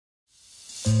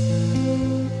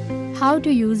How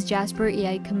to use Jasper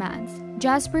AI Commands,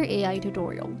 Jasper AI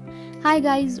tutorial. Hi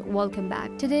guys, welcome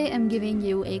back. Today I'm giving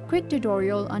you a quick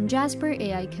tutorial on Jasper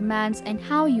AI Commands and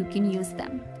how you can use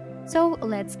them. So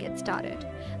let's get started.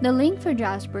 The link for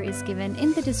Jasper is given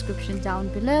in the description down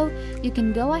below. You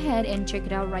can go ahead and check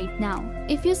it out right now.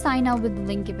 If you sign up with the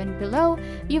link given below,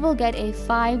 you will get a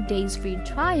 5 days free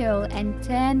trial and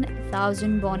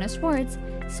 10,000 bonus words.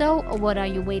 So what are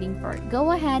you waiting for?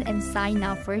 Go ahead and sign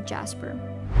up for Jasper.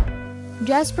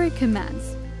 Jasper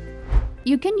Commands.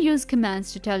 You can use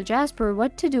commands to tell Jasper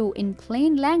what to do in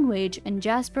plain language, and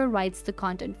Jasper writes the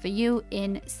content for you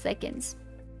in seconds.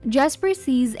 Jasper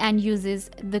sees and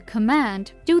uses the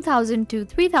command 2000 to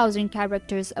 3000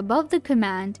 characters above the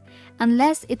command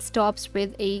unless it stops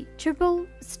with a triple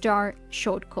star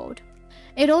shortcode.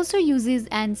 It also uses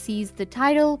and sees the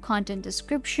title, content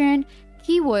description,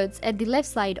 keywords at the left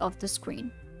side of the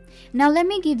screen. Now let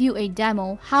me give you a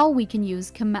demo how we can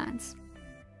use commands.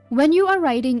 When you are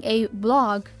writing a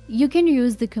blog, you can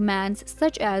use the commands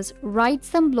such as write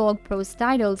some blog post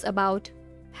titles about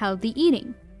healthy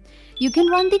eating. You can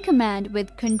run the command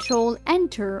with Control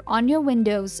Enter on your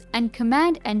Windows and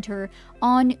Command Enter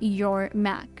on your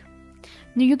Mac.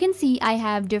 Now you can see I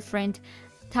have different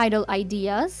title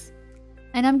ideas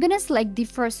and I'm gonna select the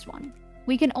first one.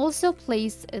 We can also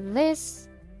place this.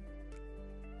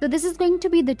 So this is going to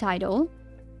be the title.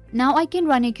 Now I can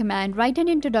run a command, write an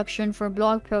introduction for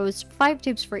blog post, 5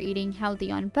 tips for eating healthy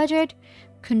on budget,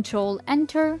 Control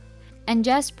Enter, and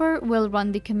Jasper will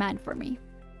run the command for me.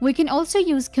 We can also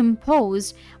use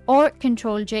compose or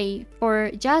Control J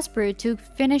for Jasper to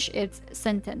finish its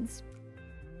sentence.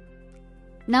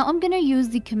 Now I'm gonna use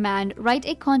the command, write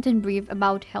a content brief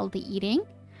about healthy eating,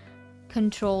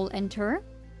 Control Enter.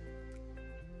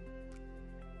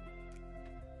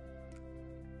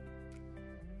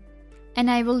 And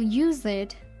I will use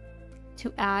it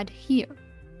to add here.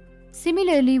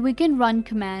 Similarly, we can run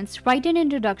commands, write an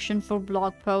introduction for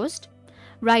blog post,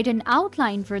 write an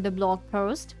outline for the blog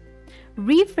post,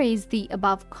 rephrase the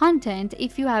above content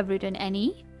if you have written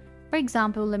any. For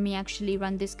example, let me actually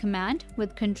run this command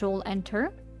with Control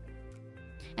Enter.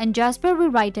 And Jasper will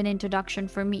write an introduction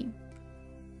for me.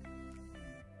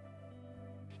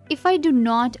 If I do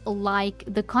not like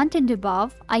the content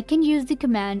above, I can use the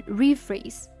command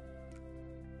rephrase.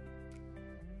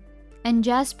 And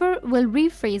Jasper will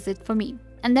rephrase it for me.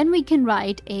 And then we can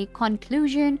write a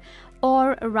conclusion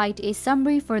or write a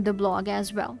summary for the blog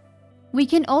as well. We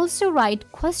can also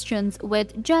write questions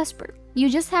with Jasper. You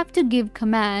just have to give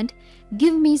command,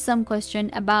 give me some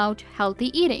question about healthy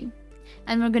eating.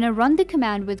 And we're gonna run the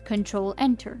command with Control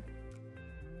Enter.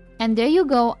 And there you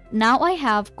go. Now I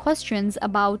have questions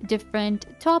about different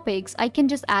topics. I can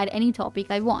just add any topic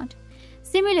I want.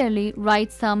 Similarly,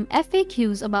 write some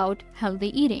FAQs about healthy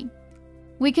eating.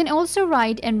 We can also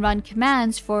write and run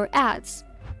commands for ads,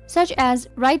 such as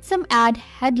write some ad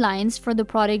headlines for the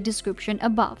product description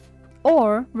above,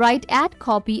 or write ad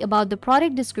copy about the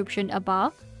product description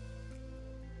above,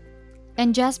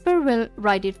 and Jasper will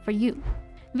write it for you.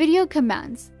 Video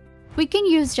commands. We can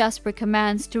use Jasper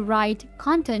commands to write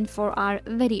content for our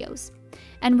videos,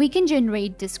 and we can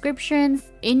generate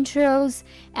descriptions, intros,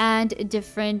 and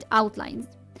different outlines.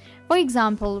 For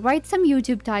example, write some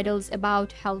YouTube titles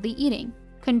about healthy eating.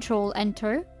 Control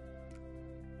Enter.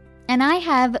 And I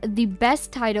have the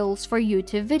best titles for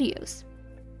YouTube videos.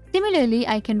 Similarly,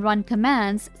 I can run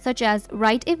commands such as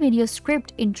write a video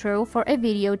script intro for a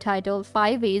video titled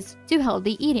 5 Ways to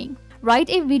Healthy Eating.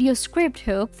 Write a video script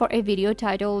hook for a video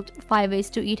titled 5 Ways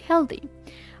to Eat Healthy.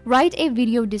 Write a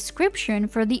video description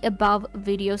for the above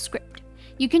video script.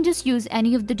 You can just use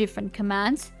any of the different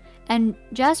commands and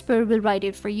Jasper will write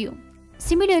it for you.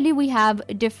 Similarly, we have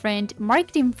different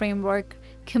marketing framework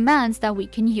commands that we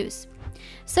can use,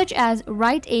 such as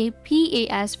write a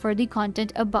PAS for the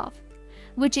content above,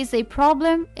 which is a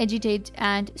problem, agitate,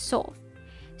 and solve.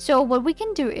 So what we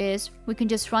can do is we can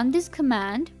just run this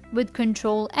command with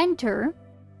Control Enter,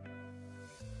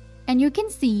 and you can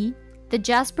see the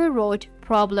Jasper wrote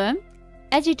problem,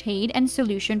 agitate, and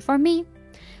solution for me.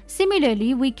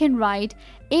 Similarly, we can write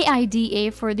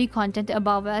AIDA for the content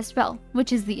above as well,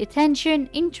 which is the attention,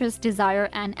 interest, desire,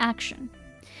 and action.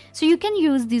 So you can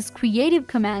use these creative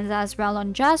commands as well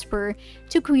on Jasper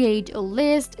to create a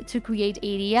list, to create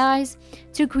ADIs,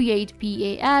 to create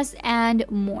PAS, and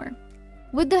more.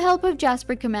 With the help of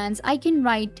Jasper commands, I can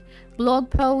write blog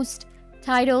posts,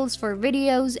 titles for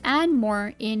videos, and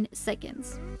more in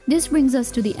seconds. This brings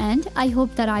us to the end. I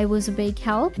hope that I was a big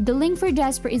help. The link for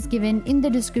Jasper is given in the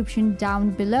description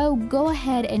down below. Go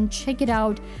ahead and check it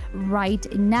out right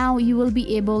now. You will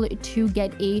be able to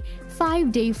get a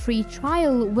 5-day free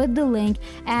trial with the link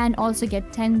and also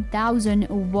get 10,000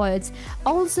 words.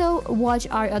 Also, watch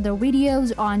our other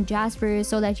videos on Jasper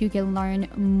so that you can learn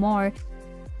more.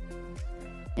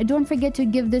 Don't forget to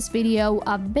give this video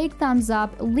a big thumbs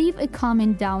up, leave a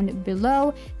comment down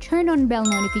below, turn on bell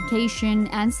notification,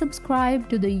 and subscribe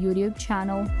to the YouTube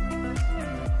channel.